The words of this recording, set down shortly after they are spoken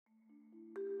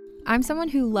I'm someone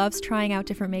who loves trying out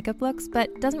different makeup looks,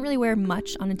 but doesn't really wear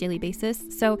much on a daily basis,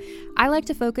 so I like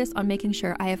to focus on making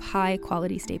sure I have high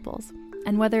quality staples.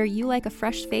 And whether you like a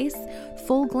fresh face,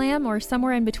 full glam, or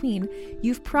somewhere in between,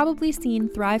 you've probably seen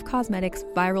Thrive Causemetics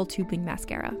Viral Tubing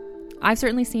Mascara. I've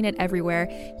certainly seen it everywhere.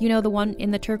 You know, the one in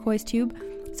the turquoise tube?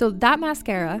 So that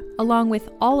mascara, along with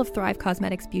all of Thrive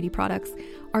Causemetics beauty products,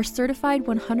 are certified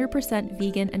 100%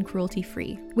 vegan and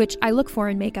cruelty-free, which I look for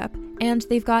in makeup, and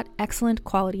they've got excellent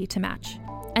quality to match.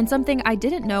 And something I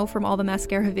didn't know from all the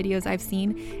mascara videos I've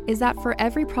seen is that for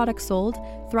every product sold,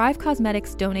 Thrive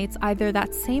Causemetics donates either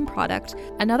that same product,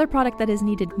 another product that is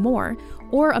needed more,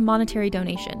 or a monetary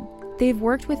donation. They've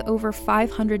worked with over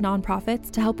 500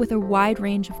 nonprofits to help with a wide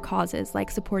range of causes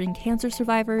like supporting cancer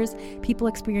survivors, people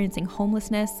experiencing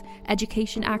homelessness,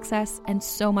 education access, and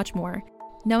so much more.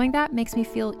 Knowing that makes me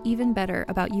feel even better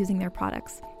about using their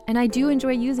products. And I do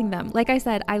enjoy using them. Like I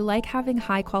said, I like having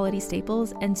high quality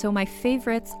staples, and so my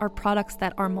favorites are products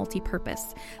that are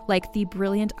multi-purpose, like the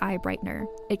Brilliant Eye Brightener.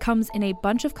 It comes in a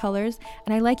bunch of colors,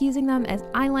 and I like using them as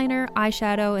eyeliner,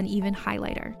 eyeshadow, and even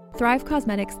highlighter. Thrive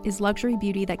Causemetics is luxury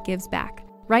beauty that gives back.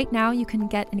 Right now, you can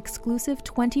get an exclusive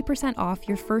 20% off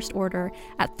your first order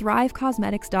at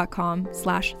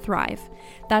thrivecausemetics.com/thrive.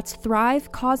 That's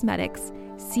Thrive Causemetics,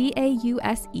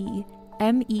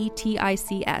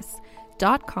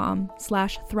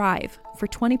 CAUSEMETICS.com/thrive for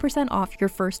 20% off your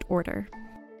first order.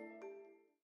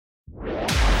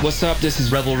 What's up? This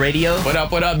is Rebel Radio. What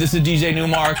up? What up? This is DJ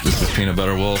Newmark. This is Peanut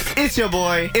Butter Wolf. It's your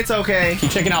boy. It's okay. Keep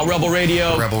checking out Rebel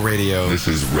Radio. Rebel Radio. This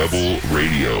is Rebel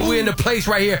Radio. We're in the place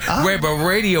right here. Rebel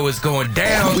Radio is going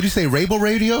down. Would you say Rebel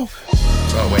Radio?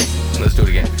 Oh, wait. Let's do it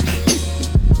again.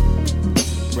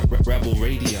 Rebel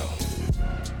Radio.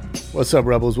 What's up,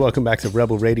 Rebels? Welcome back to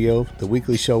Rebel Radio, the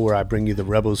weekly show where I bring you the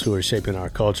rebels who are shaping our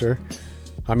culture.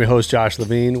 I'm your host, Josh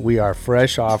Levine. We are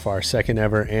fresh off our second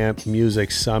ever AMP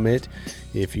Music Summit.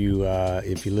 If you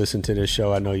listen to this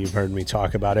show, I know you've heard me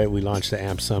talk about it. We launched the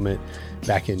AMP Summit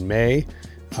back in May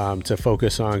to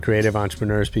focus on creative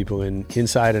entrepreneurs, people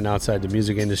inside and outside the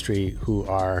music industry who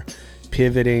are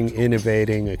pivoting,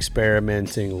 innovating,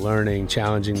 experimenting, learning,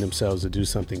 challenging themselves to do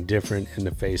something different in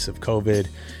the face of COVID,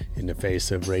 in the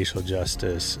face of racial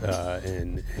justice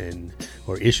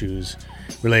or issues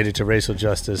related to racial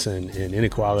justice and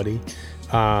inequality.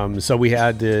 So we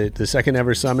had the second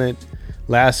ever summit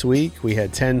last week. We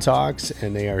had 10 talks,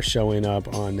 and they are showing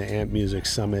up on the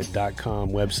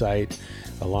ampmusicsummit.com website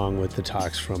along with the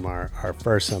talks from our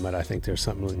first summit. I think there's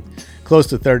something close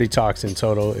to 30 talks in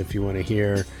total. If you want to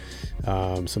hear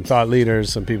some thought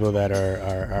leaders, some people that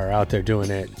are out there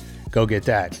doing it, go get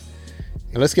that.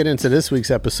 And let's get into this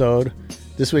week's episode.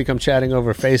 This week I'm chatting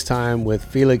over FaceTime with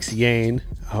Felix Jaehn.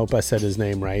 I hope I said his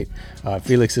name right.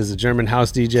 Felix is a German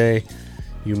house DJ.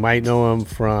 You might know him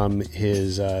from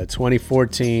his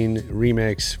 2014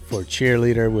 remix for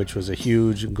Cheerleader, which was a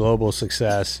huge global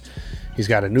success. He's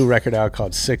got a new record out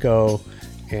called Sicko,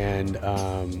 and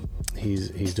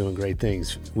he's doing great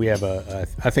things. We have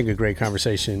I think a great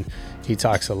conversation. He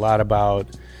talks a lot about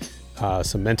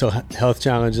some mental health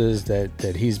challenges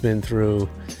that he's been through.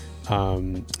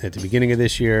 At the beginning of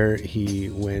this year, he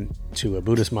went to a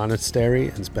Buddhist monastery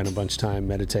and spent a bunch of time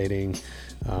meditating,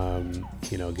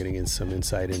 getting in some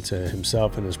insight into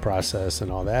himself and his process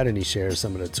and all that. And he shares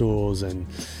some of the tools and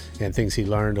things he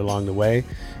learned along the way.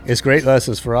 It's great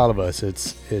lessons for all of us.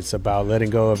 It's about letting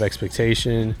go of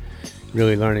expectation,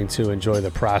 really learning to enjoy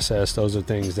the process. Those are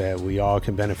things that we all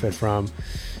can benefit from.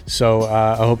 So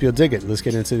I hope you'll dig it. Let's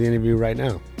get into the interview right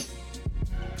now.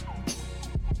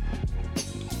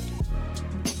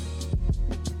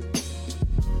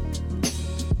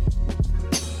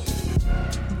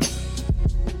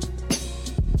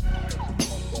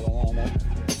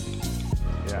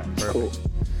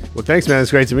 Well, thanks, man.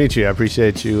 It's great to meet you. I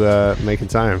appreciate you making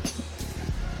time.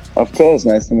 Of course.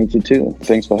 Nice to meet you, too.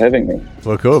 Thanks for having me.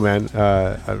 Well, cool, man.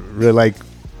 I really like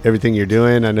everything you're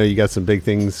doing. I know you got some big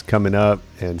things coming up,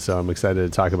 and so I'm excited to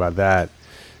talk about that.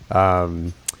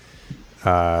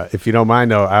 If you don't mind,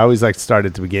 though, I always like to start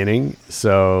at the beginning.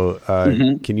 So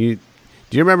do you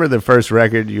remember the first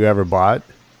record you ever bought?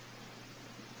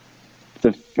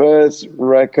 The first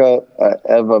record I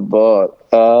ever bought?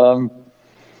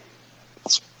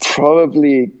 It's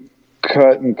probably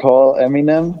Curtain Call,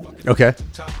 Eminem. Okay.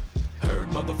 Heard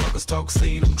motherfuckers talk,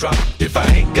 seen them drop. If I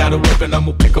ain't got a weapon, I'm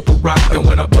gonna pick up a rock. And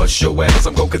when I bust your ass,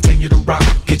 I'm gonna continue to rock.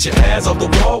 Get your ass off the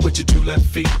wall with your two left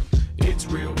feet. It's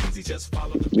real easy, just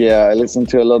follow the beat. Yeah, I listened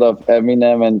to a lot of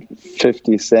Eminem and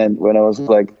 50 Cent when I was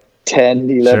like 10,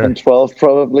 11, 12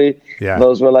 probably. Yeah.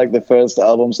 Those were like the first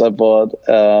albums I bought.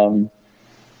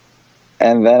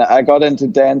 And then I got into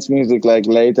dance music like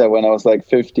later when I was like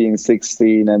 15,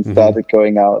 16 and started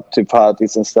going out to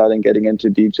parties and starting getting into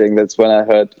DJing. That's when I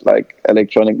heard like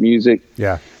electronic music.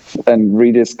 Yeah. And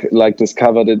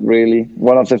discovered it really.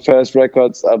 One of the first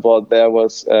records I bought there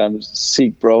was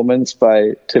Seek Bromance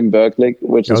by Tim Berklich,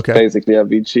 which is basically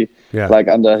Avicii, like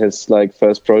under his like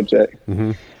first project.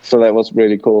 So that was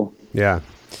really cool. Yeah.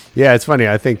 Yeah, it's funny.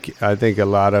 I think I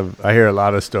hear a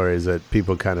lot of stories that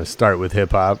people kind of start with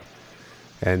hip hop,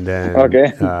 and then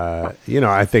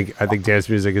I think dance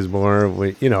music is more.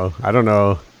 I don't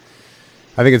know.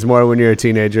 I think it's more when you're a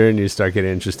teenager and you start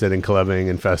getting interested in clubbing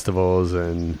and festivals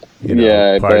and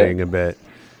partying a bit,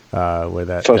 where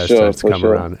that starts to come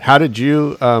around. How did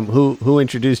you? Who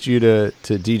introduced you to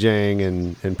DJing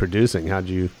and producing?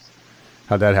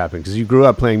 How'd that happen? Because you grew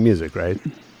up playing music, right?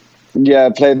 Yeah, I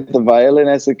played the violin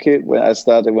as a kid. When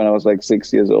I was like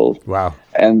 6 years old. Wow.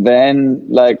 And then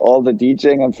like all the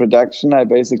DJing and production, I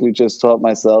basically just taught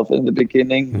myself in the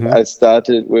beginning. I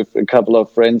started with a couple of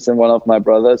friends and one of my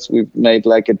brothers. We made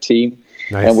like a team.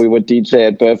 Nice. And we would DJ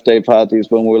at birthday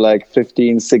parties when we were like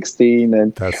 15, 16.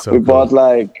 And we bought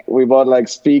like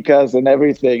speakers and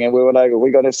everything. And we were like,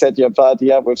 we're going to set your party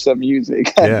up with some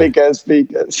music and big ass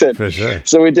speakers. For sure.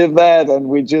 So we did that, and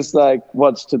we just like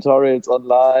watched tutorials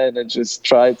online and just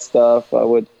tried stuff. I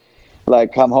would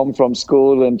like come home from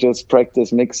school and just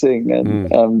practice mixing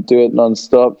and do it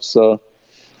nonstop. So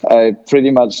I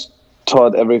pretty much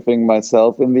taught everything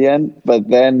myself in the end. But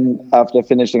then after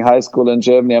finishing high school in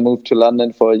Germany, I moved to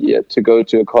London for a year to go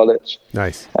to a college.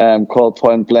 Nice. Called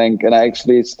Point Blank, and I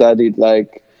actually studied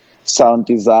like sound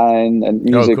design and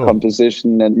music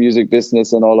composition and music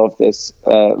business and all of this,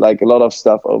 like a lot of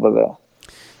stuff over there.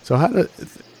 So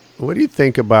what do you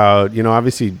think about,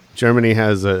 obviously Germany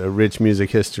has a rich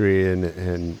music history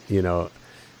and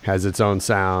has its own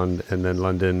sound, and then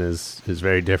London is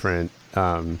very different.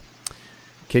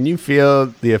 Can you feel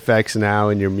the effects now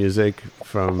in your music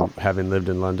from having lived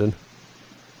in London?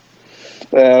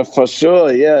 For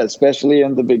sure, yeah. Especially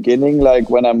in the beginning, like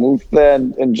when I moved there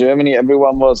in Germany,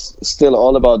 everyone was still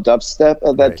all about dubstep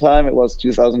at that time. It was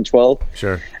 2012.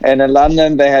 Sure. And in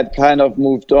London, they had kind of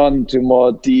moved on to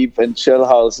more deep and chill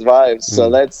house vibes. So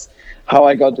that's how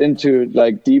I got into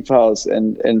like deep house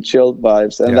and chilled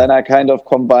vibes. And then I kind of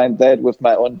combined that with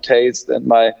my own taste and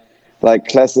my like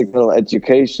classical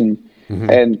education.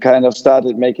 And kind of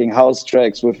started making house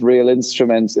tracks with real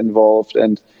instruments involved,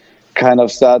 and kind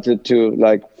of started to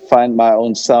like find my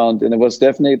own sound. And it was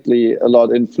definitely a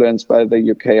lot influenced by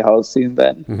the UK house scene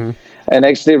then. And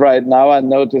actually right now I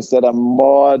noticed that I'm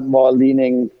more and more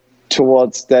leaning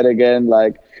towards that again,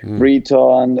 like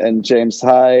Return and James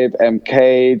Hype,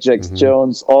 MK, Jax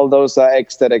Jones, all those are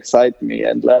acts that excite me.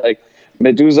 And like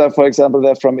Medusa, for example,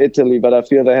 they're from Italy, but I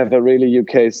feel they have a really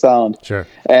UK sound. Sure.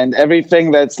 And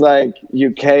everything that's like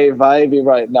UK vibey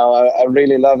right now, I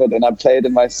really love it. And I play it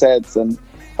in my sets, and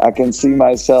I can see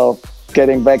myself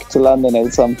getting back to London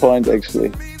at some point,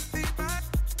 actually.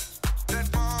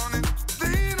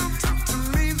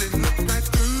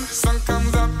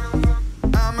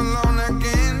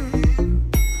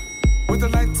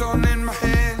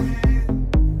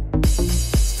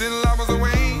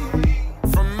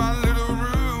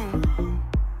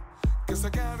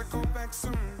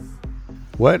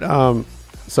 What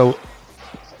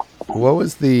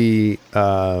was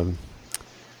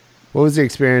the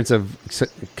experience of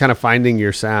kind of finding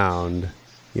your sound?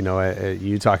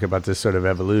 You talk about this sort of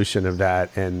evolution of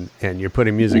that, and you're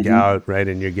putting music out, right?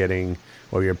 And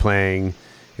you're playing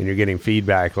and you're getting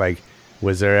feedback. Like,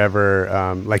 was there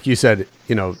ever, like you said,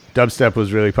 dubstep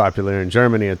was really popular in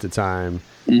Germany at the time,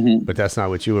 but that's not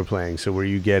what you were playing. So were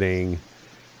you getting,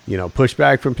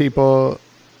 pushback from people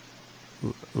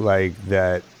like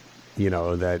that,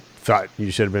 that thought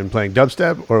you should have been playing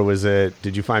dubstep, or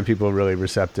did you find people really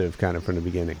receptive kind of from the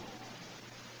beginning?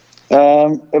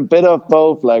 A bit of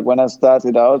both. Like when I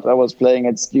started out, I was playing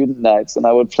at student nights, and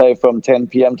I would play from 10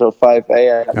 p.m. till 5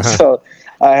 a.m. So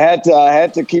I had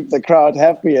to keep the crowd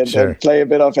happy and play a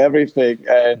bit of everything.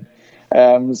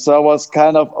 And so I was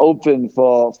kind of open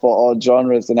for all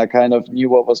genres, and I kind of knew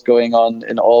what was going on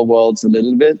in all worlds a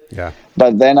little bit. Yeah.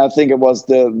 But then I think it was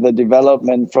the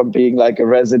development from being like a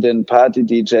resident party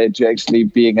DJ to actually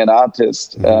being an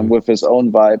artist with his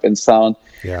own vibe and sound.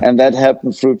 Yeah. And that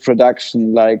happened through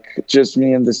production, like just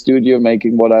me in the studio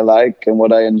making what I like and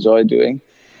what I enjoy doing.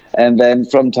 And then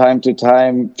from time to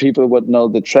time, people would know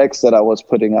the tracks that I was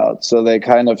putting out. So they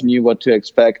kind of knew what to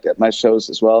expect at my shows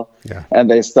as well. Yeah.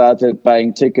 And they started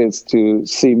buying tickets to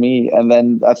see me. And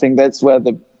then I think that's where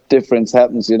the difference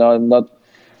happens. Not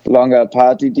longer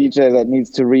party DJ that needs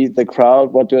to read the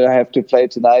crowd. What do I have to play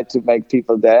tonight to make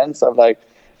people dance? I'm like,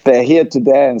 they're here to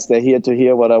dance. They're here to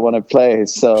hear what I want to play.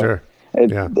 So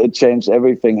it changed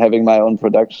everything having my own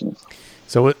productions.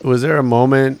 So was there a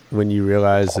moment when you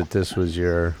realized that this was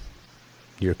your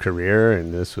career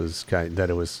and this was that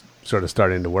it was sort of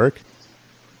starting to work?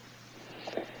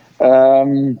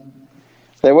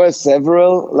 There were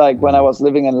several. Like when I was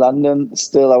living in London,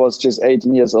 still I was just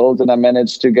 18 years old, and I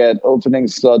managed to get opening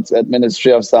slots at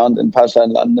Ministry of Sound in Pasha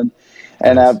in London.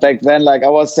 And back then, like I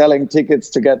was selling tickets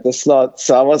to get the slot.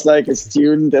 So I was like a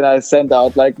student, and I sent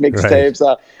out like mixtapes.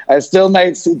 Right. I still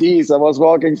made CDs. I was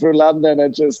walking through London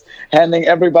and just handing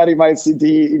everybody my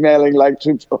CD, emailing like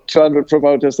 200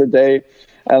 promoters a day.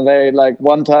 And they like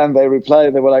one time they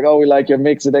replied, they were like, "Oh, we like your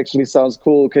mix. It actually sounds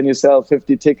cool. Can you sell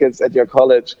 50 tickets at your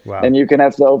college? Wow. And you can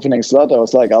have the opening slot?" I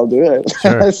was like, "I'll do it."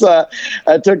 Sure. So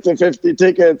I took the 50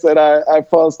 tickets and I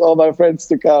forced all my friends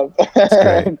to come.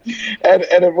 and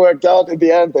it worked out in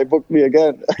the end. They booked me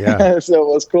again. Yeah. So it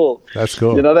was cool. That's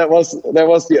cool. You know, that was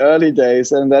the early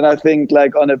days. And then I think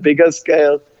like on a bigger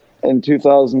scale, in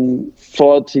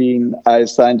 2014, I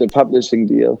signed a publishing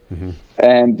deal. Mm-hmm.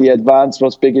 And the advance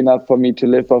was big enough for me to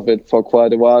live off it for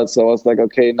quite a while. So I was like,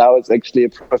 okay, now it's actually a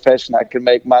profession. I can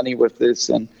make money with this.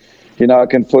 And, you know, I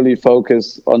can fully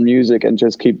focus on music and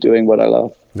just keep doing what I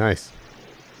love. Nice.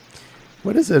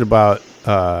 What is it about?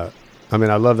 I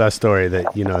mean, I love that story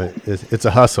that, you know, it's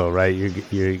a hustle, right?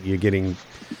 You're getting,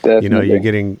 Definitely. You know, you're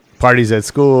getting parties at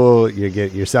school.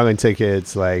 You're selling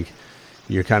tickets. Like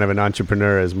you're kind of an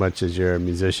entrepreneur as much as you're a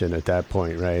musician at that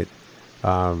point, right?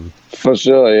 For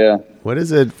sure, yeah. What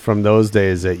is it from those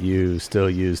days that you still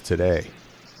use today?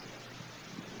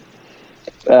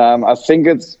 I think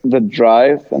it's the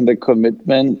drive and the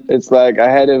commitment. It's like I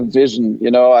had a vision,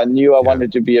 you know, I knew I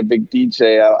wanted to be a big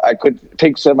DJ. I could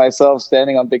picture myself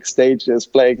standing on big stages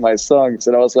playing my songs.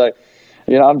 And I was like,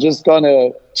 you know, I'm just going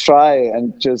to try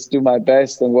and just do my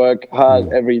best and work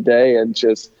hard every day and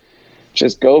just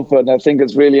go for it. And I think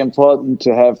it's really important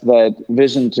to have that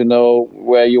vision, to know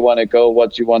where you want to go,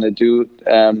 what you want to do,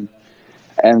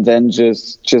 and then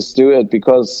just do it,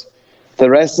 because the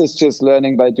rest is just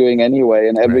learning by doing anyway.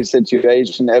 And every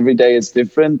situation, every day is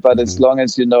different, but as long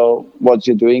as you know what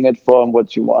you're doing it for and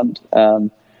what you want,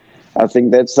 I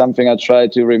think that's something I try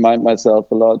to remind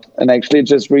myself a lot. And actually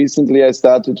just recently I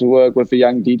started to work with a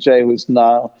young DJ who's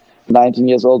now 19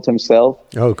 years old himself.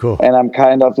 Oh, cool. And I'm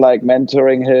kind of like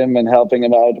mentoring him and helping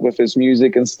him out with his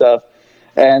music and stuff.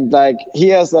 And like he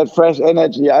has that fresh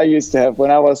energy I used to have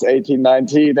when I was 18,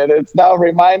 19. And it's now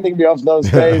reminding me of those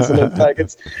days. And it's like,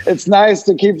 it's nice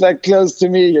to keep that close to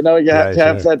me. You know, you have to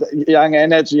have that young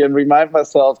energy and remind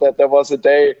myself that there was a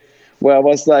day where I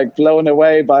was like blown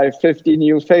away by 50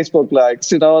 new Facebook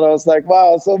likes, you know, and I was like,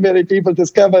 wow, so many people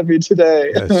discovered me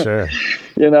today. Yeah, sure.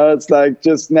 You know, it's like,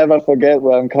 just never forget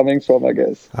where I'm coming from, I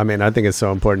guess. I mean, I think it's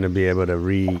so important to be able to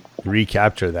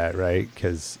recapture that, right?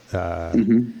 Because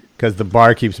the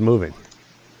bar keeps moving.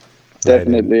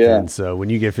 Definitely, right? yeah. And so when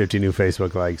you get 50 new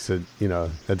Facebook likes, you know,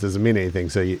 that doesn't mean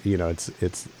anything. So, you know,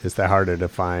 it's that harder to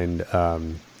find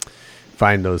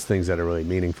those things that are really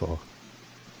meaningful.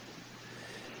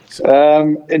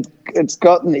 It's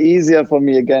gotten easier for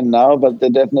me again now, but there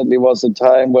definitely was a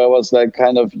time where I was like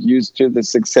kind of used to the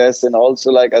success, and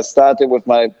also like I started with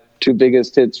my two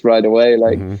biggest hits right away.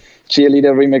 Like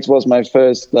Cheerleader Remix was my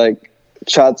first like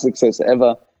chart success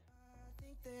ever.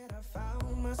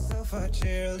 A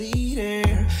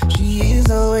cheerleader, she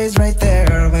is always right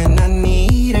there when I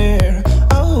need her.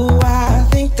 Oh, I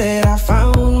think that I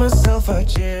found myself a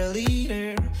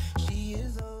cheerleader. She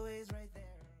is always right there.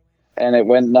 And it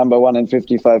went number 1 in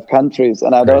 55 countries.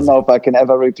 And I don't know if I can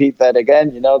ever repeat that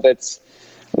again. You know, that's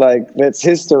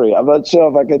history. I'm not sure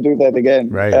if I can do that again.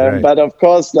 Right. But of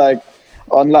course, like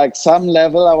on like some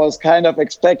level, I was kind of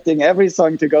expecting every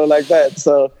song to go like that.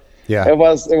 So yeah, it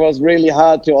was really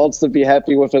hard to also be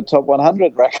happy with a top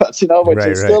 100 record, you know, which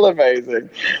is still amazing.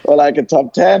 Or like a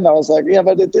top 10. I was like, yeah,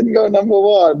 but it didn't go number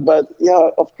 1. But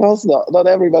yeah, of course not. Not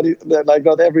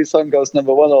every song goes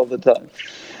number 1 all the time.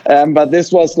 But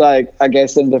this was like, I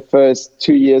guess, in the first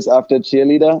 2 years after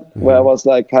Cheerleader, where I was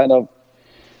like kind of,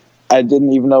 I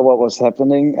didn't even know what was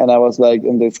happening. And I was like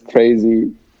in this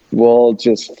crazy world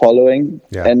just following.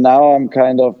 Yeah. And now I'm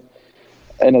kind of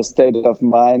in a state of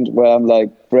mind where I'm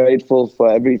like grateful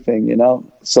for everything, you know?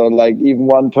 So like even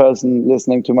one person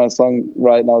listening to my song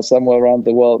right now somewhere around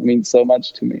the world means so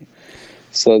much to me.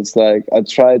 So it's like, I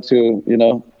try to, you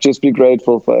know, just be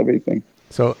grateful for everything.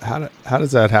 So how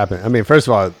does that happen? I mean, first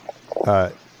of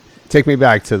all, take me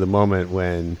back to the moment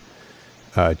when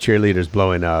Cheerleader's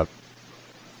blowing up.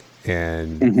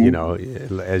 and you know,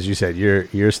 as you said,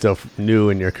 you're still new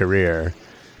in your career.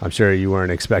 I'm sure you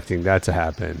weren't expecting that to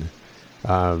happen.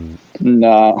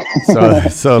 No.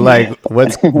 so like,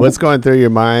 what's going through your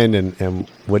mind, and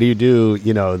what do you do,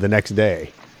 you know, the next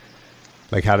day?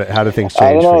 Like, how do things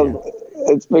change for you?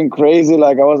 It's been crazy.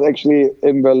 Like, I was actually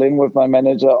in Berlin with my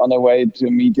manager on our way to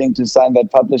a meeting to sign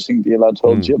that publishing deal I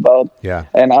told you about. Yeah.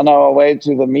 And on our way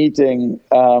to the meeting,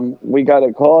 we got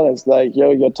a call. It's like,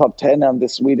 yo, you're top 10 on the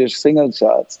Swedish single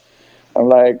charts. I'm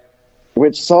like,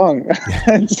 which song?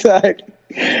 It's like,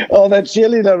 oh, that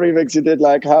Cheerleader remix you did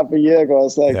like half a year ago. I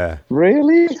was like,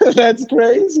 really? That's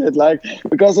crazy. It's like,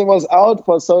 because it was out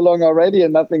for so long already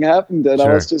and nothing happened. And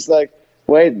I was just like,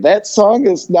 wait, that song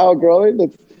is now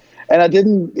growing? And I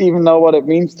didn't even know what it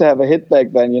means to have a hit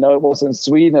back then. You know, it was in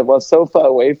Sweden. It was so far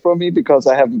away from me because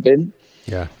I haven't been,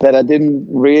 that I didn't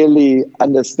really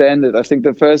understand it. I think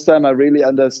the first time I really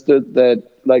understood that,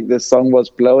 like, this song was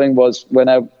blowing was when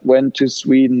I went to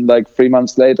Sweden, like 3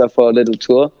 months later for a little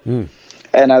tour.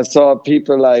 And I saw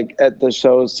people, like, at the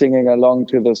show singing along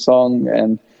to the song.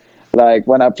 And, like,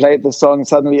 when I played the song,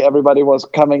 suddenly everybody was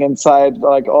coming inside.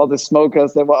 Like, all the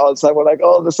smokers that were outside were like,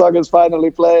 oh, the song is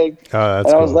finally playing. Oh, that's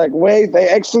and I was like, wait, they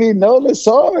actually know the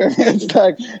song. It's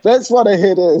like, that's what a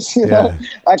hit is. You know?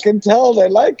 I can tell they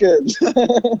like it.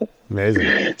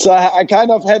 Amazing. So I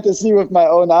kind of had to see with my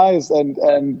own eyes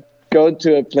and go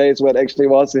to a place where it actually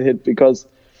was a hit, because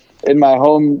in my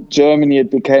home Germany, it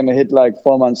became a hit like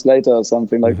 4 months later or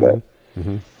something like that.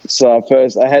 So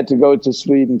first I had to go to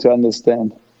Sweden to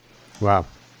understand. Wow.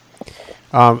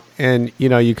 And, you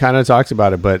know, you kind of talked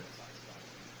about it, but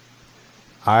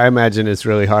I imagine it's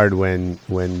really hard when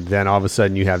then all of a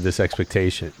sudden you have this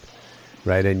expectation,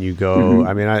 right? And you go,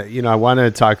 I mean, I want to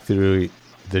talk through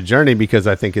the journey, because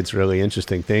I think it's a really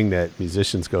interesting thing that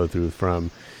musicians go through,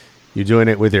 from you doing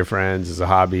it with your friends as a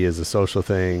hobby, as a social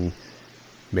thing.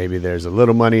 Maybe there's a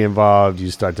little money involved. You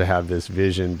start to have this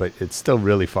vision, but it's still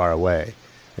really far away.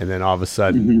 And then all of a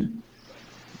sudden,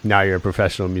 now you're a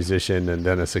professional musician, and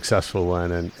then a successful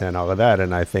one, and all of that.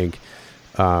 And I think,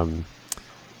 you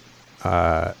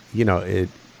know,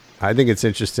 I think it's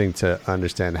interesting to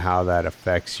understand how that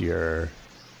affects your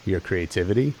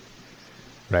creativity,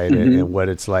 right? And what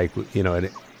it's like, you know,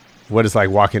 what it's like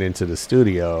walking into the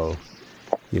studio,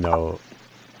 you know,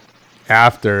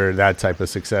 after that type of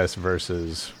success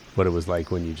versus what it was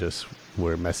like when you just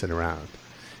were messing around.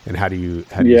 And how do you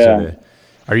sort of,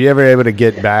 are you ever able to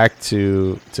get back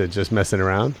to just messing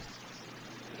around?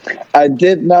 I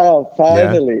did now,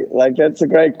 finally. Like, that's a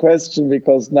great question,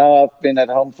 because now I've been at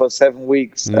home for 7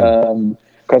 weeks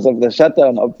because of the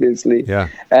shutdown, obviously. Yeah.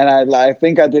 And I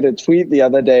think I did a tweet the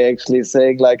other day actually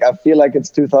saying, like, I feel like it's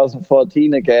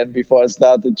 2014 again before I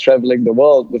started traveling the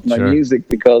world with my music,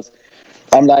 because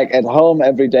I'm like at home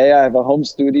every day. I have a home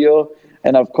studio.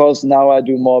 And of course, now I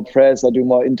do more press, I do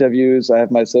more interviews, I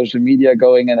have my social media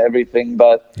going and everything.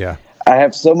 But I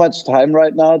have so much time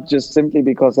right now, just simply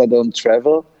because I don't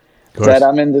travel, that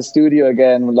I'm in the studio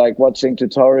again, like watching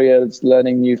tutorials,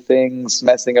 learning new things,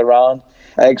 messing around.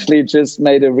 I actually just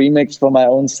made a remix for my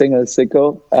own single,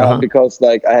 Sicko, because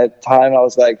like I had time. I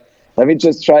was like, let me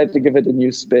just try to give it a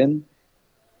new spin.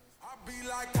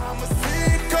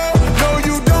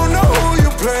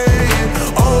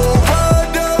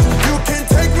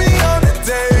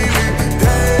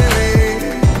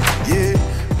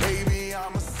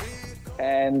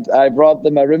 And I brought the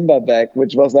marimba back,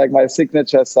 which was like my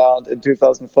signature sound in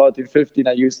 2014-15.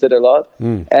 I used it a lot.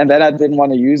 And then I didn't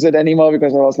want to use it anymore,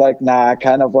 because I was like, nah, I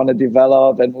kind of want to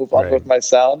develop and move on with my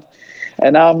sound.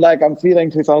 And now I'm like, I'm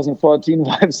feeling 2014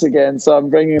 vibes again. So I'm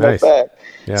bringing it back.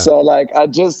 Yeah. So like, I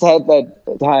just had that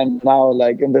time now,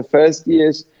 like in the first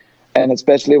years, and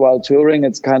especially while touring,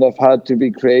 it's kind of hard to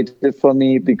be creative for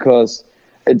me, because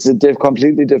it's a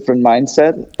completely different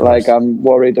mindset. Like, I'm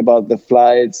worried about the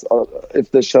flights, or if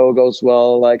the show goes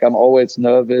well. Like, I'm always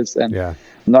nervous and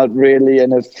not really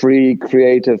in a free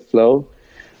creative flow.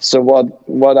 So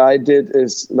what I did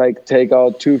is like take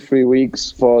out 2-3 weeks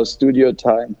for studio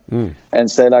time and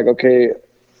say like, okay,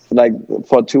 like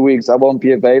for 2 weeks I won't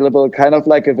be available, kind of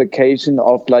like a vacation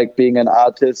of like being an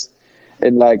artist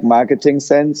in like marketing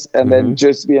sense, and then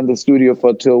just be in the studio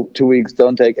for two weeks,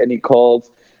 don't take any calls.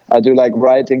 I do like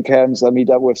writing camps. I meet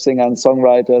up with singer and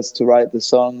songwriters to write the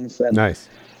songs. And I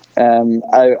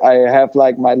have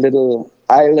like my little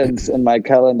islands in my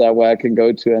calendar where I can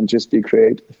go to and just be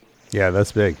creative. Yeah,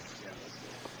 that's big.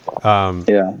 And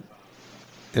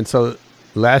so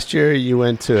last year you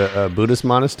went to a Buddhist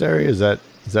monastery. Is that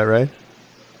right?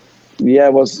 Yeah,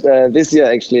 it was this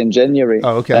year actually in January.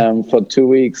 Oh, okay. For 2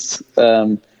 weeks.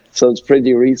 So it's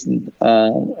pretty recent.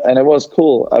 And it was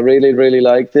cool. I really, really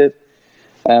liked it.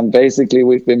 Basically,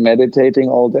 we've been meditating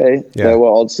all day. Yeah. There were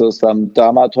also some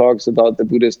Dharma talks about the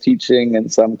Buddhist teaching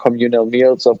and some communal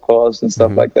meals, of course, and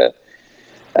stuff like that.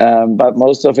 But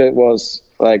most of it was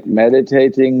like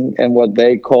meditating and what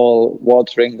they call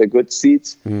watering the good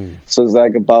seeds. So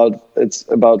it's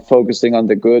about focusing on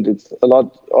the good. It's a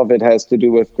lot of it has to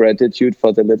do with gratitude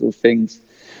for the little things.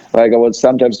 Like I would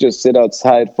sometimes just sit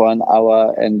outside for an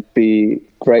hour and be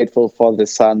grateful for the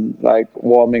sun, like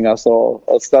warming us all,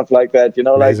 or stuff like that, you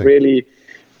know, Amazing. like really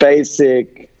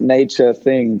basic nature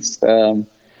things, and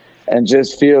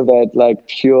just feel that like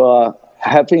pure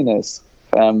happiness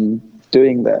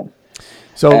doing that.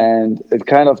 So, And it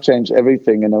kind of changed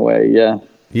everything in a way, yeah.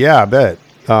 yeah, I bet.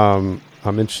 I'm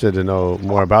interested to know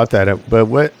more about that. But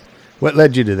what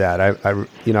led you to that?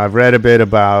 I've read a bit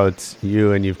about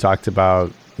you, and you've talked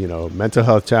about, you know, mental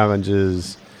health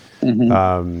challenges.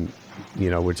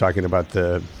 We're talking about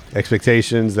the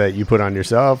expectations that you put on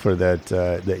yourself, or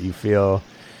that you feel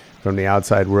from the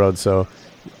outside world. So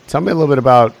tell me a little bit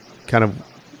about kind of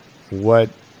what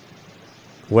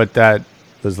that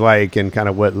was like, and kind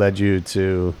of what led you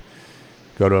to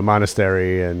go to a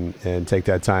monastery and take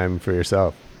that time for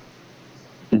yourself.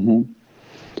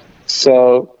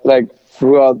 So like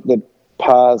throughout the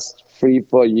past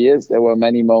 3-4 years, there were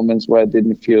many moments where I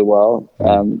didn't feel well,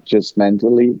 just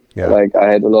mentally. Yeah. Like I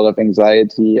had a lot of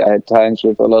anxiety. I had times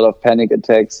with a lot of panic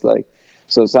attacks.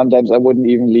 So sometimes I wouldn't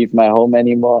even leave my home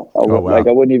anymore. I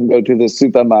wouldn't even go to the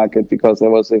supermarket because I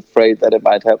was afraid that it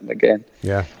might happen again.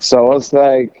 Yeah. So I was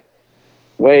like,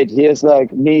 wait, here's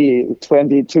like me,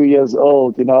 22 years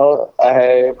old, you know,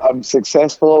 I'm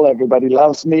successful. Everybody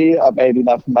loves me. I made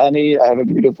enough money. I have a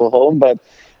beautiful home, but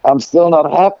I'm still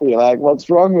not happy. Like, what's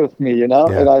wrong with me, you know?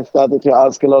 Yeah. And I started to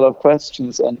ask a lot of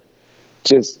questions and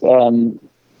just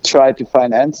try to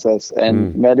find answers,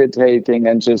 and meditating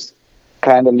and just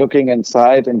kind of looking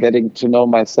inside and getting to know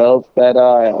myself better.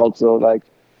 I also like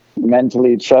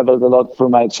mentally traveled a lot through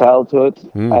my childhood.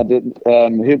 I did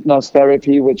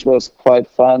hypnotherapy, which was quite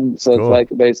fun. So Cool. It's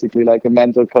like basically like a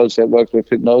mental coach that works with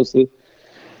hypnosis.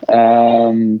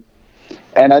 And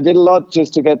I did a lot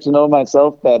just to get to know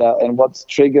myself better and what's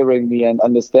triggering me, and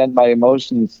understand my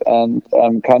emotions, and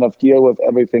kind of deal with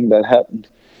everything that happened.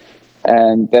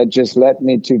 And that just led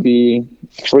me to be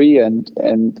free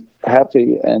and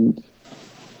happy. And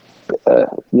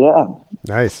yeah,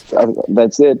 Nice.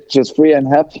 that's it. Just free and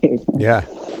happy. Yeah.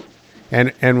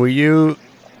 And were you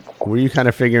kind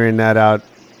of figuring that out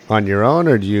on your own,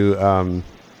 or do you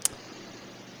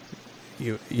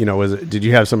did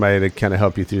you have somebody to kind of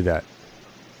help you through that?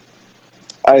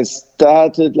 I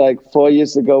started like 4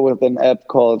 years ago with an app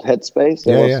called Headspace.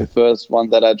 That was the first one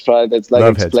that I tried. It's like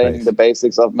Love explaining Headspace. the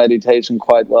basics of meditation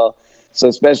quite well. So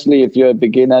especially if you're a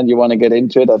beginner and you want to get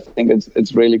into it, I think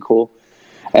it's really cool.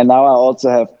 And now I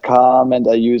also have Calm, and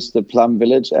I use the Plum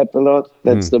Village app a lot.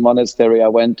 That's the monastery I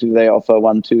went to. They offer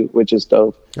one too, which is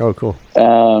dope. Oh, cool.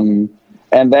 And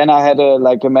then I had a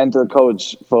mental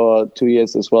coach for 2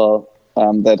 years as well,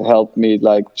 that helped me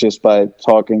like just by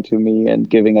talking to me and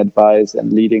giving advice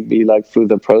and leading me like through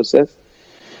the process.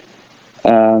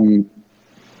 And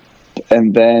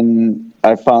then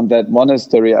I found that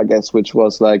monastery, I guess, which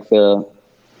was like the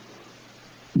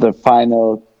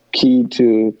final key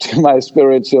to my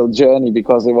spiritual journey,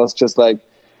 because it was just like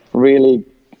really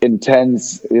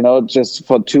intense, you know, just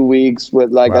for 2 weeks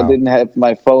with like, Wow. I didn't have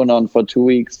my phone on for 2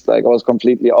 weeks. Like I was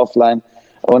completely offline,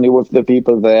 only with the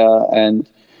people there. And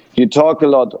you talk a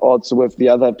lot also with the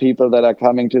other people that are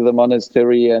coming to the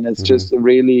monastery, and it's just a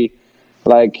really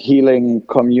like healing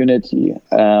community.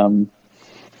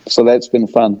 So that's been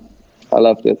fun. I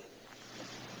loved it.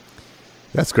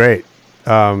 That's great.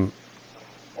 And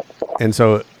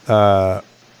so,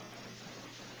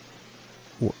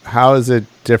 how is it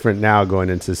different now going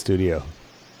into the studio?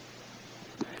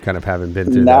 Kind of having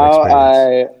been through that Now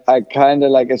experience. I kind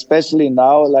of like, especially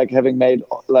now, like having made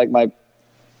like my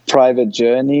private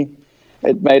journey,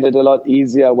 it made it a lot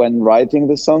easier when writing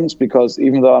the songs, because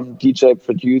even though I'm DJ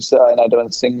producer and I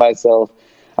don't sing myself,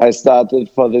 I started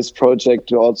for this project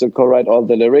to also co-write all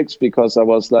the lyrics, because I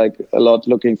was like a lot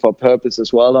looking for purpose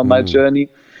as well on my journey.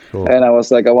 Cool. And I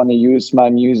was like, I want to use my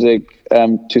music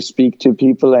to speak to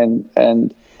people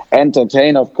and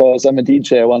entertain, of course. I'm a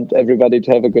DJ. I want everybody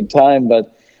to have a good time,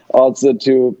 but also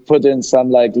to put in some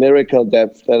like lyrical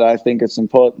depth that I think is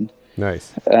important.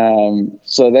 Nice.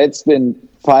 So that's been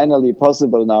finally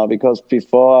possible now, because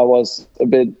before I was a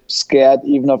bit scared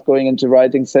even of going into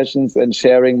writing sessions and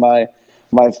sharing my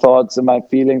thoughts and my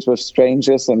feelings with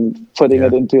strangers and putting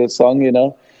it into a song, you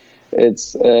know.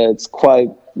 it's quite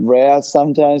rare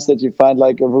sometimes that you find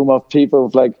like a room of people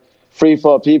with like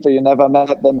 3-4 people you never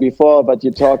met them before, but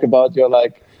you talk about your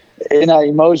like inner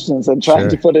emotions and trying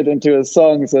to put it into a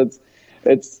song. So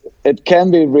it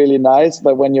can be really nice,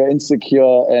 but when you're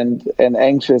insecure and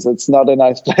anxious, it's not a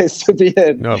nice place to be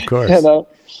in. No, of course. You know,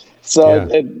 so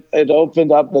it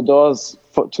opened up the doors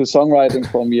to songwriting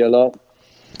for me a lot.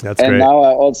 That's and great. Now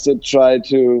I also try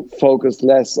to focus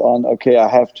less on, okay, I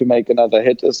have to make another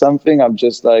hit or something. I'm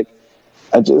just like,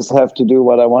 I just have to do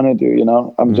what I want to do, you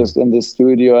know? I'm just in the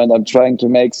studio and I'm trying to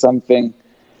make something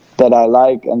that I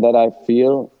like and that I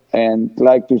feel. And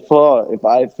like before, if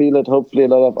I feel it, hopefully a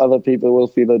lot of other people will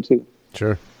feel it too.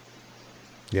 Sure.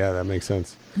 Yeah, that makes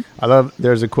sense.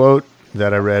 There's a quote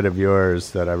that I read of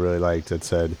yours that I really liked that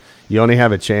said, "You only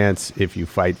have a chance if you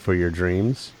fight for your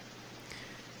dreams."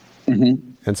 Mm-hmm.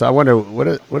 And so I wonder,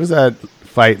 what does that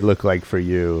fight look like for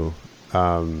you?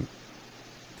 And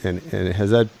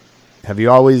have you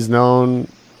always known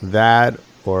that,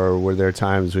 or were there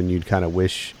times when you'd kind of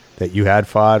wish that you had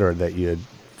fought or that you had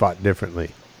fought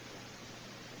differently?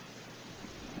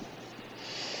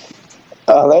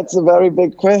 That's a very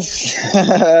big question.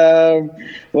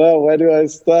 Well, where do I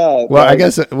start? Well, I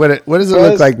guess what does it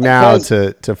look like now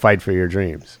to fight for your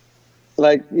dreams?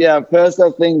 Like, yeah, first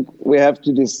I think we have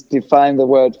to define the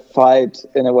word fight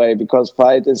in a way, because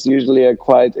fight is usually a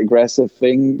quite aggressive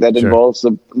thing that involves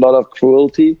a lot of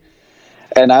cruelty.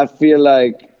 And I feel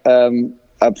like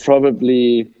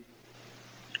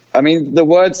I mean, the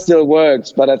word still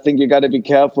works, but I think you got to be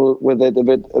careful with it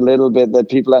a little bit that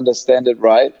people understand it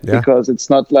right. Yeah. Because it's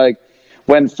not like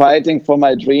when fighting for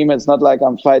my dream, it's not like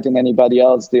I'm fighting anybody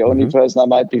else. The only person I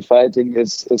might be fighting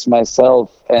is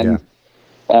myself. And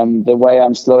the way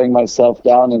I'm slowing myself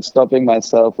down and stopping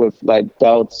myself with like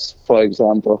doubts, for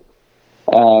example.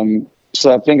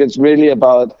 So I think it's really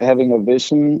about having a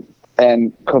vision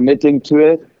and committing to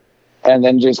it. And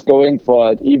then just going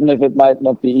for it, even if it might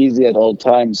not be easy at all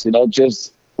times, you know,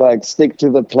 just like stick to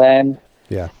the plan.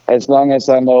 Yeah. As long as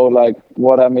I know like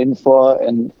what I'm in for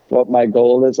and what my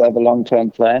goal is, I have a long-term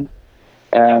plan.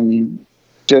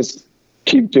 Just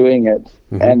keep doing it.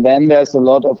 Mm-hmm. And then there's a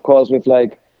lot, of course, with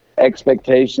like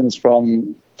expectations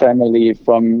from family,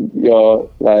 from your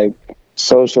like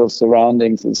social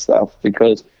surroundings and stuff.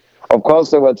 Because of course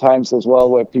there were times as well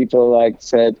where people like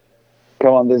said,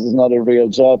 come on, this is not a real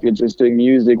job. You're just doing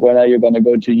music. When are you going to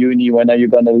go to uni? When are you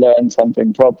going to learn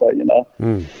something proper, you know?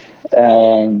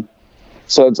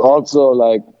 So it's also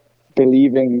like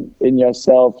believing in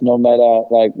yourself no matter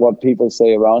like what people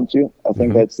say around you. I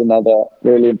think that's another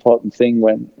really important thing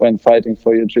when fighting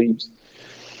for your dreams.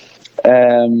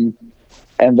 And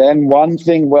then one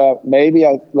thing where maybe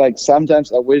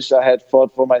sometimes I wish I had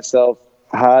fought for myself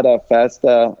harder,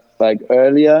 faster, like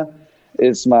earlier,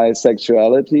 is my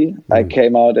sexuality. I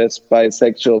came out as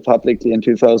bisexual publicly in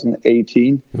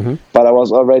 2018, but I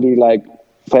was already like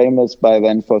famous by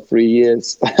then for 3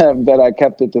 years, but I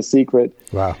kept it a secret.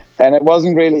 Wow. And it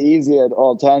wasn't really easy at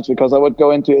all times because I would go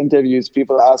into interviews,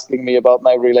 people asking me about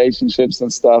my relationships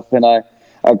and stuff, and I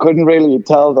couldn't really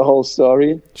tell the whole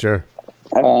story. Sure.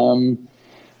 And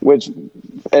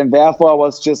therefore I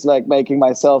was just like making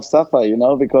myself suffer, you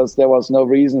know, because there was no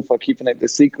reason for keeping it a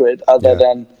secret other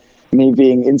than me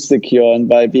being insecure, and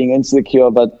by being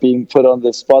insecure but being put on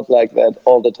the spot like that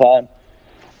all the time,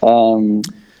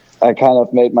 I kind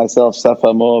of made myself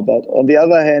suffer more. But on the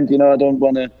other hand, you know, I don't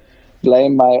want to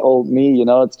blame my old me, you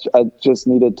know, I just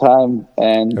needed time,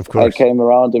 and I came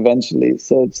around eventually,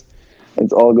 so it's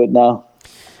all good now.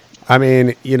 I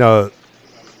mean, you know,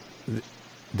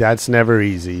 that's never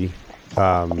easy.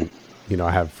 You know,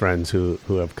 I have friends who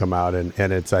have come out, and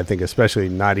it's, I think, especially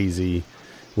not easy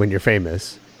when you're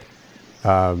famous.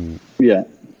 What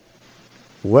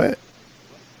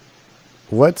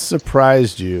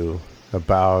surprised you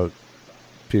about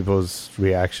people's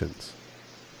reactions?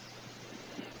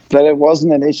 That it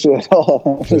wasn't an issue at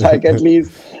all. Like, at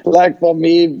least like for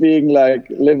me, being like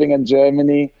living in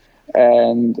Germany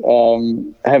and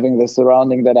having the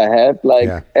surrounding that I had, like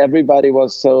everybody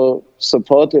was so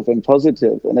supportive and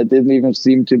positive, and it didn't even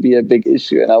seem to be a big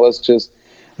issue. And I was just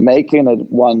making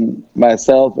it one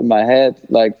myself in my head,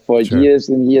 like for years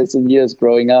and years and years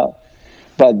growing up.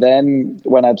 But then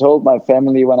when I told my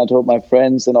family, when I told my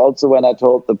friends, and also when I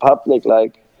told the public,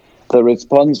 like the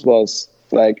response was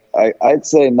like, I'd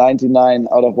say 99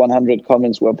 out of 100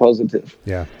 comments were positive.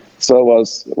 Yeah. So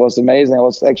it was amazing. I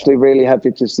was actually really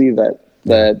happy to see that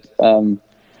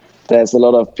there's a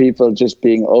lot of people just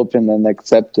being open and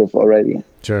acceptive already.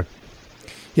 Sure.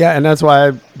 Yeah, and that's why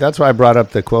I brought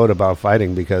up the quote about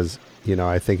fighting, because, you know,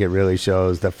 I think it really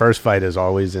shows the first fight is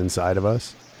always inside of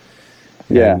us.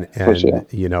 And, for sure.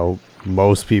 you know,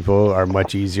 most people are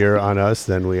much easier on us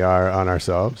than we are on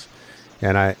ourselves.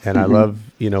 And I love,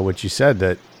 you know, what you said,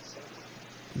 that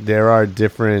there are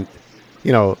different,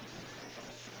 you know,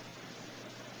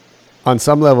 on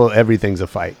some level, everything's a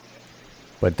fight,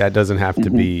 but that doesn't have to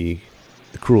be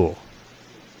cruel.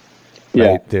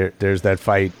 Right? Yeah. There's that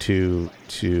fight to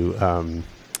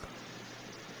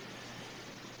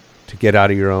get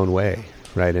out of your own way,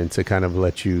 right? And to kind of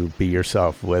let you be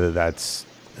yourself, whether that's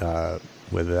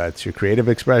your creative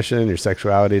expression, your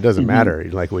sexuality, it doesn't matter.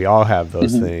 Like, we all have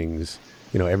those things.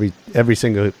 You know, every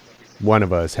single one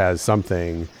of us has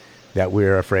something that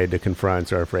we're afraid to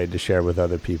confront, or afraid to share with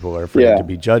other people, or afraid to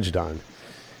be judged on.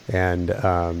 And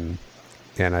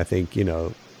I think, you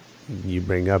know, you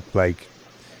bring up, like,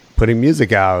 putting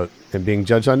music out and being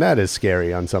judged on that is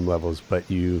scary on some levels, but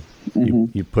you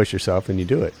push yourself and you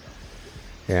do it.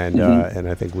 And and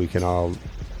I think we can all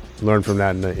learn from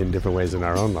that in different ways in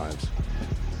our own lives.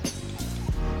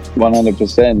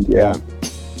 100%. Yeah.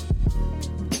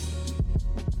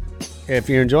 If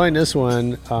you're enjoying this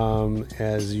one,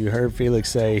 as you heard Felix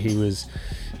say, he was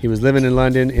living in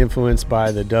London, influenced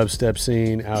by the dubstep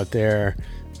scene out there.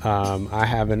 I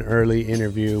have an early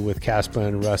interview with Caspa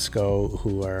and Rusko,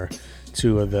 who are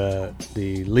two of the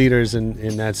leaders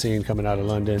in that scene coming out of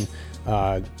London.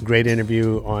 Great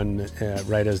interview on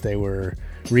right as they were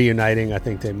reuniting. I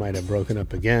think they might have broken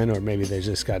up again, or maybe they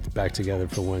just got back together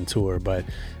for one tour. But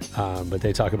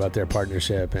they talk about their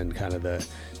partnership and kind of the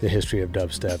history of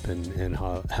dubstep and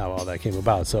how all that came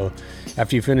about. So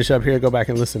after you finish up here, go back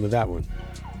and listen to that one.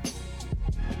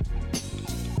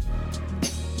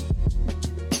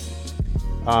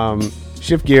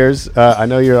 Shift gears. I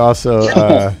know you're also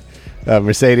a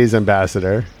Mercedes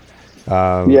ambassador.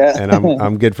 And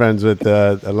I'm good friends with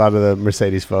a lot of the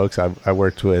Mercedes folks. I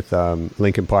worked with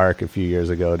Linkin Park a few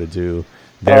years ago to do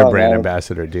their brand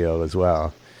ambassador deal as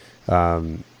well.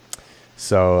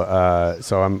 So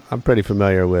I'm pretty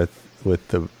familiar with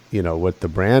the, you know, what the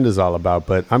brand is all about.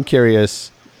 But I'm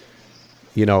curious,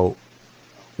 you know,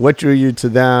 what drew you to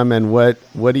them, and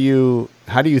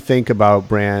how do you think about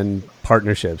brand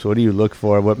partnerships? What do you look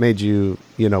for? What made you,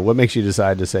 you know, what makes you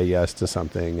decide to say yes to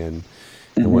something, and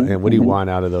what do you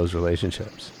want out of those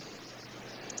relationships?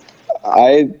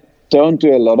 I don't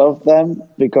do a lot of them,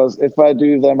 because if I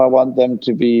do them, I want them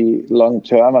to be long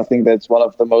term. I think that's one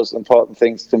of the most important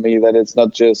things to me, that it's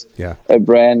not just a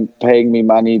brand paying me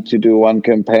money to do one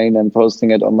campaign and posting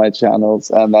it on my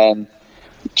channels and then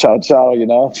ciao, you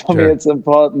know. For me, it's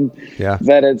important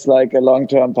that it's like a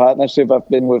long-term partnership. I've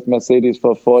been with Mercedes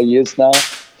for 4 years now,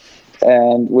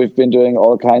 and we've been doing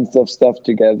all kinds of stuff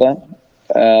together.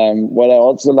 What I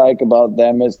also like about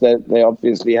them is that they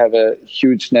obviously have a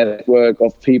huge network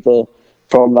of people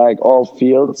from like all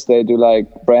fields. They do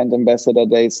like brand ambassador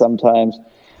days sometimes.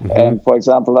 And for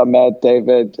example, I met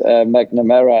Garrett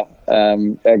McNamara,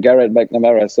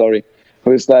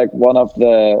 who's like one of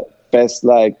the best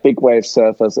like big wave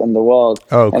surfers in the world.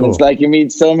 And it's like you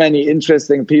meet so many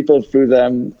interesting people through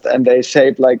them, and they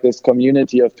shape like this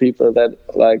community of people that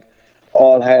like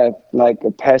all have like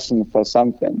a passion for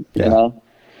something, you know.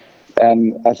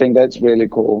 And I think that's really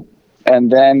cool. And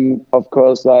then of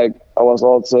course, like I was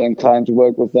also inclined to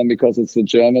work with them because it's a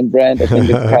German brand. I think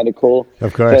it's kind of cool.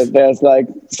 Of course. There's like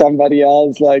somebody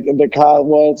else, like in the car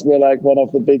world, we're like one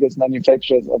of the biggest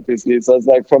manufacturers, obviously. So it's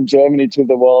like from Germany to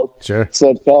the world. Sure. So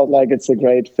it felt like it's a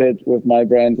great fit with my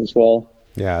brand as well.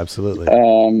 Yeah, absolutely.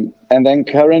 And then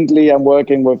currently I'm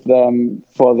working with them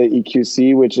for the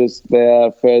EQC, which is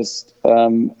their first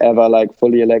ever like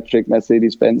fully electric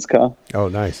Mercedes-Benz car. Oh,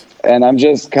 nice. And I'm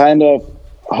just kind of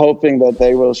hoping that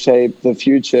they will shape the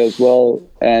future as well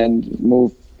and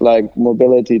move like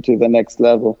mobility to the next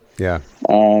level. Yeah.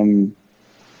 And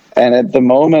at the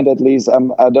moment, at least,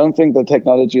 I don't think the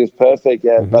technology is perfect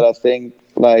yet, but I think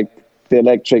like the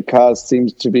electric cars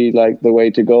seems to be like the way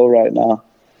to go right now.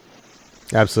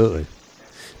 Absolutely.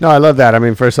 No, I love that. I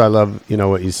mean, first, I love, you know,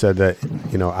 what you said, that,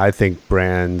 you know, I think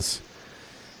brands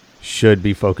should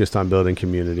be focused on building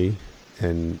community,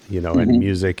 and, you know, and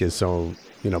music is so,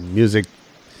 you know, music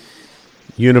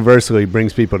universally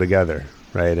brings people together,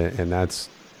 right? And that's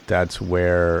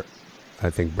where I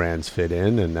think brands fit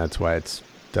in, and that's why it's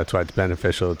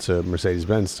beneficial to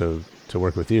Mercedes-Benz to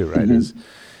work with you, right? Is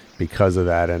because of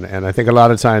that. And I think a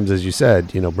lot of times, as you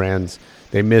said, you know, brands,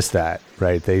 they miss that,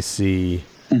 right? They see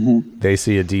a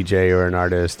DJ or an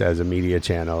artist as a media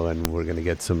channel, and we're going to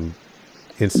get some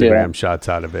Instagram shots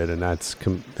out of it, and I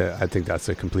think that's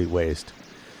a complete waste.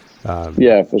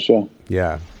 Yeah, for sure.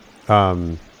 Yeah.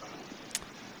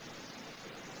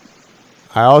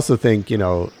 I also think, you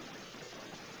know,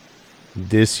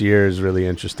 this year is really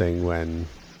interesting when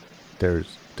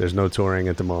there's no touring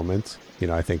at the moment. You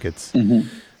know, I think it's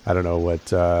I don't know what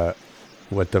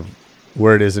the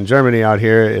word is in Germany out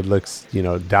here. It looks, you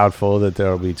know, doubtful that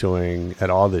there will be touring at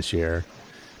all this year,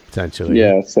 potentially.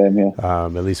 Yeah, same here.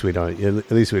 At least we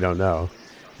don't know.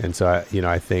 And so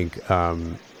I think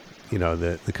you know,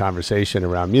 the conversation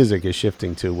around music is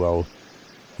shifting to, well,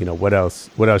 you know, what else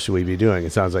should we be doing?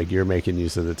 It sounds like you're making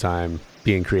use of the time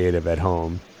being creative at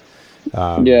home.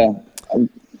 Yeah.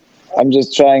 I'm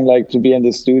just trying like to be in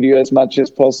the studio as much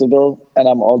as possible, and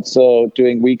I'm also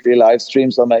doing weekly live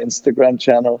streams on my Instagram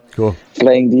channel. Cool.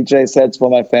 Playing DJ sets for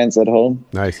my fans at home.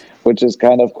 Nice. Which is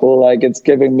kind of cool. Like it's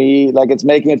giving me, like it's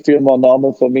making it feel more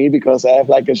normal for me because I have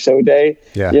like a show day.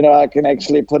 Yeah. You know, I can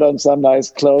actually put on some nice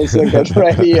clothes and get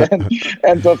ready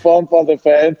and perform for the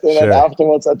fans. And then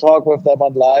afterwards I talk with them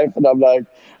on live, and I'm like,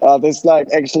 this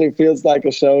like actually feels like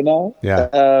a show now. Yeah.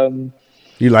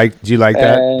 Do you like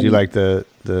that? Do you like the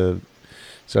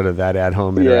sort of that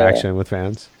at-home interaction with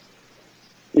fans?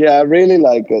 Yeah, I really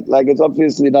like it. Like, it's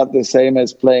obviously not the same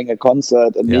as playing a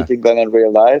concert and meeting them in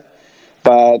real life,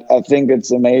 but I think it's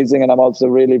amazing, and I'm also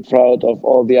really proud of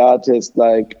all the artists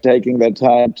like taking their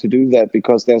time to do that,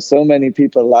 because there's so many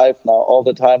people live now all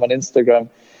the time on Instagram,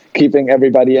 keeping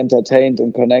everybody entertained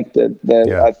and connected. That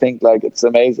I think like it's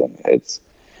amazing. It's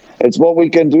what we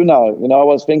can do now. You know, I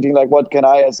was thinking like, what can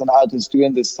I as an artist do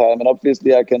in this time? And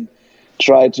obviously I can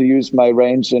try to use my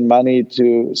range and money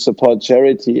to support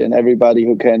charity, and everybody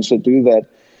who can should do that.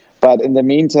 But in the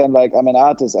meantime, like, I'm an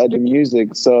artist, I do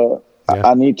music. So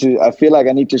I feel like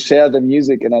I need to share the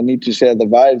music, and I need to share the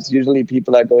vibes. Usually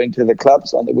people are going to the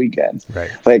clubs on the weekends.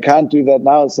 Right. They can't do that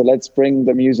now. So let's bring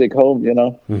the music home, you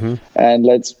know, and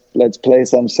let's play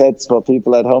some sets for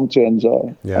people at home to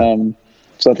enjoy. Yeah.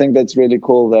 So I think that's really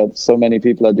cool that so many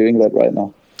people are doing that right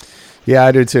now. Yeah,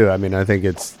 I do too. I mean, I think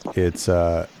it's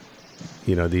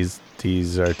you know,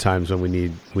 these are times when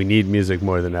we need music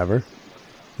more than ever,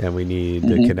 and we need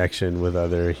the connection with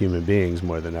other human beings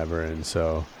more than ever. And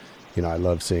so, you know, I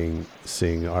love seeing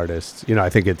artists. You know, I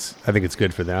think it's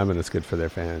good for them, and it's good for their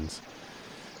fans.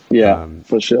 Yeah,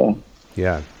 for sure.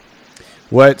 Yeah.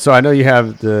 So I know you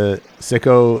have the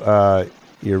Sicko,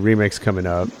 your remix coming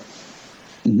up.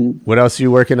 What else are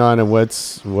you working on, and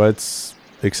what's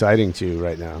exciting to you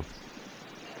right now?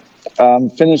 I'm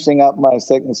finishing up my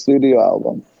second studio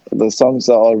album. The songs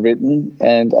are all written,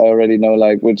 and I already know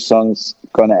like which songs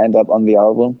gonna end up on the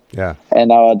album. Yeah. And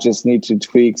now I just need to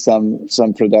tweak some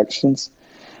productions.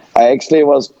 It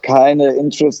was kind of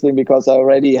interesting because I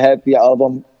already had the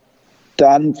album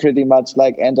done pretty much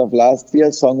like end of last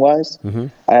year, song-wise.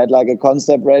 I had like a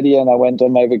concept ready, and I went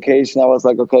on my vacation. I was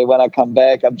like, okay, when I come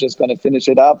back, I'm just going to finish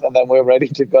it up, and then we're ready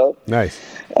to go. Nice.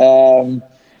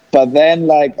 But then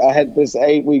like I had this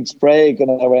 8 weeks break, and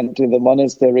I went to the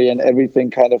monastery, and everything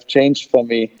kind of changed for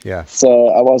me. Yeah. So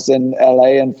I was in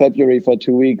LA in February for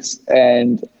 2 weeks,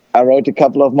 and I wrote a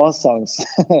couple of more songs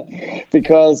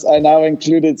because I now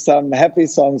included some happy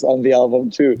songs on the album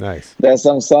too. Nice. There's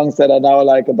some songs that are now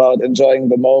like about enjoying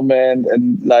the moment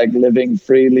and like living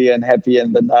freely and happy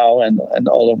in the now and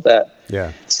all of that.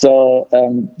 Yeah. So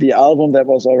the album that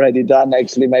was already done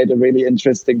actually made a really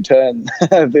interesting turn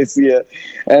this year.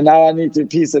 And now I need to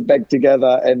piece it back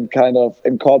together and kind of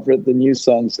incorporate the new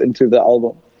songs into the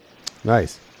album.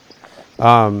 Nice.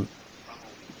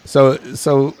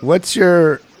 So what's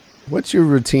your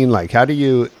routine like? How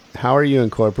are you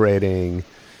incorporating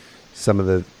some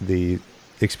of the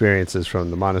experiences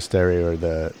from the monastery or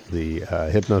the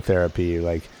hypnotherapy?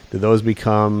 Like, do those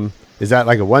become, is that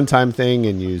like a one-time thing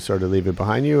and you sort of leave it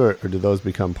behind you, or do those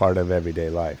become part of everyday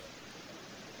life?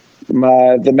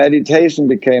 The meditation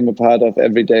became a part of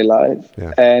everyday life.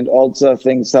 Yeah. And also I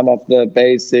think some of the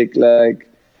basic like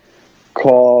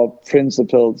core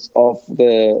principles of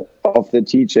the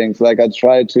teachings. Like I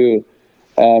try to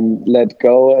let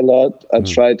go a lot. I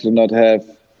try to not have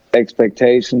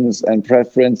expectations and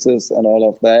preferences and all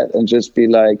of that, and just be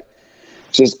like,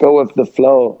 just go with the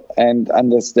flow and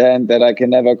understand that I can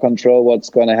never control what's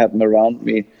going to happen around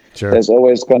me. Sure. There's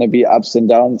always going to be ups and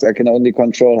downs. I can only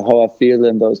control how I feel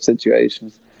in those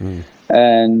situations.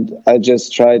 And I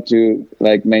just try to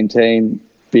like maintain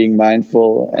being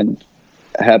mindful and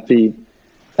happy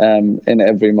in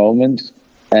every moment.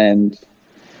 And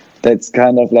that's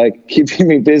kind of like keeping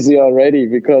me busy already,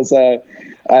 because I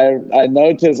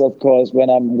notice, of course, when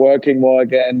I'm working more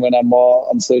again, when I'm more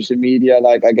on social media,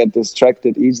 like I get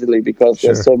distracted easily because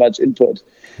there's so much input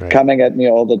coming at me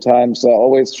all the time. So I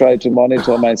always try to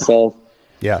monitor myself.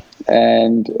 Yeah.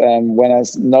 And when I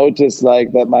notice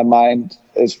like that my mind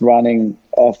is running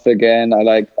off again,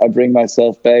 I bring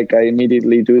myself back. I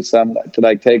immediately do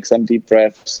take some deep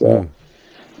breaths, I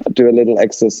do a little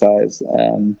exercise,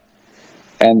 and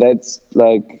that's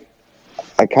like,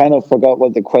 I kind of forgot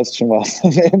what the question was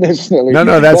initially.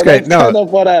 No, that's great. Kind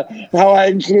of how I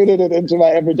included it into my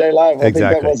everyday life. I think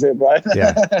that was it, right?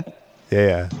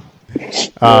 Yeah.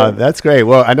 That's great.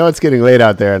 Well, I know it's getting late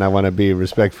out there, and I want to be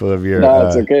respectful of your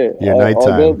it's okay. Your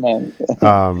nighttime. All good, man.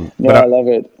 But I love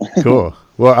it. Cool.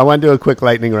 Well, I want to do a quick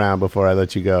lightning round before I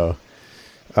let you go.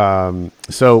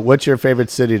 So, what's your favorite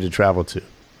city to travel to?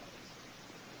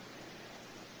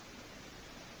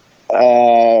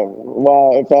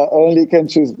 Well, if I only can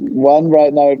choose one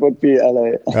right now, it would be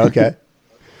LA. Okay.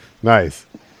 Nice.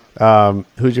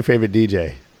 Who's your favorite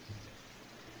DJ?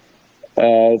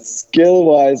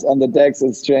 Skill-wise on the decks,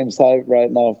 it's James Hype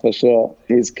right now for sure.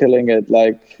 He's killing it.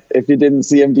 Like, if you didn't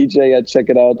see him DJ yet, check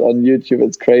it out on YouTube.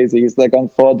 It's crazy. He's like on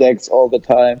 4 decks all the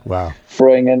time. Wow.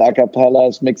 Throwing in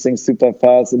acapellas, mixing super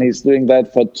fast, and he's doing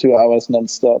that for 2 hours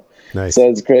nonstop. Nice. So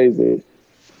it's crazy.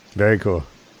 Very cool.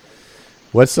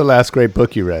 What's the last great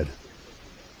book you read?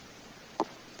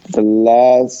 The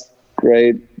last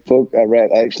great book I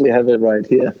read, I actually have it right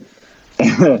here.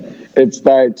 It's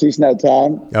by Thich Nhat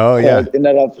Hanh. Oh, yeah.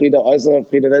 Innerer Friede, äußerer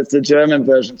Friede. That's the German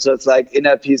version. So it's like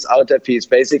inner peace, outer peace.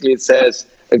 Basically, it says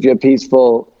if you're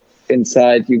peaceful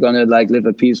inside, you're going to like live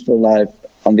a peaceful life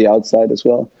on the outside as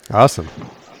well. Awesome.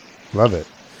 Love it.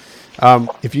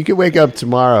 If you could wake up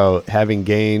tomorrow having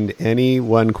gained any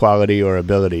one quality or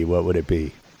ability, what would it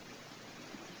be?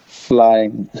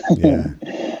 Flying. Yeah.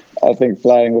 I think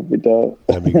flying would be dope.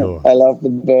 That'd be cool. I love the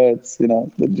birds,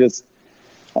 they're just,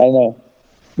 I don't know,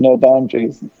 no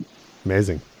boundaries.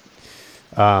 Amazing.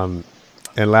 And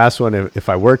last one, if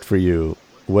I worked for you,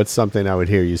 what's something I would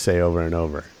hear you say over and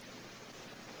over?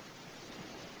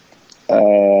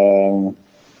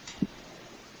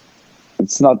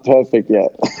 It's not perfect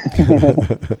yet.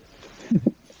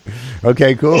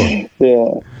 Okay, cool.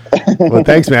 Yeah. Well,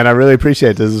 thanks, man. I really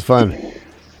appreciate it. This is fun.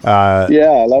 I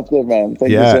loved it, man.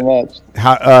 Thank you so much.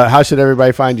 How should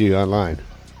everybody find you online?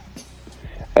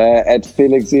 At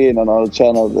Felix Jaehn on all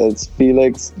channels. It's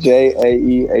Felix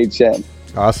Jaehn.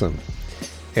 Awesome.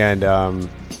 And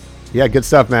good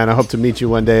stuff, man. I hope to meet you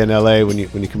one day in LA when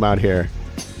you come out here.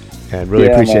 And really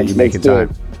appreciate you making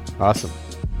time. Awesome.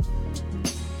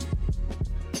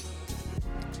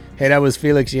 Hey, that was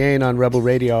Felix Jaehn on Rebel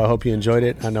Radio. I hope you enjoyed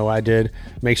it. I know I did.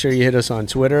 Make sure you hit us on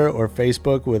Twitter or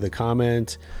Facebook with a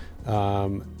comment.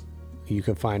 You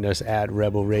can find us at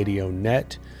Rebel Radio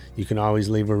Net. You can always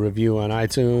leave a review on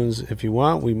iTunes if you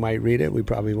want. We might read it. We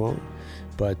probably won't.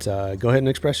 But go ahead and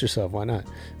express yourself. Why not?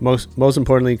 Most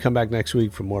importantly, come back next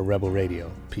week for more Rebel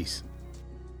Radio. Peace.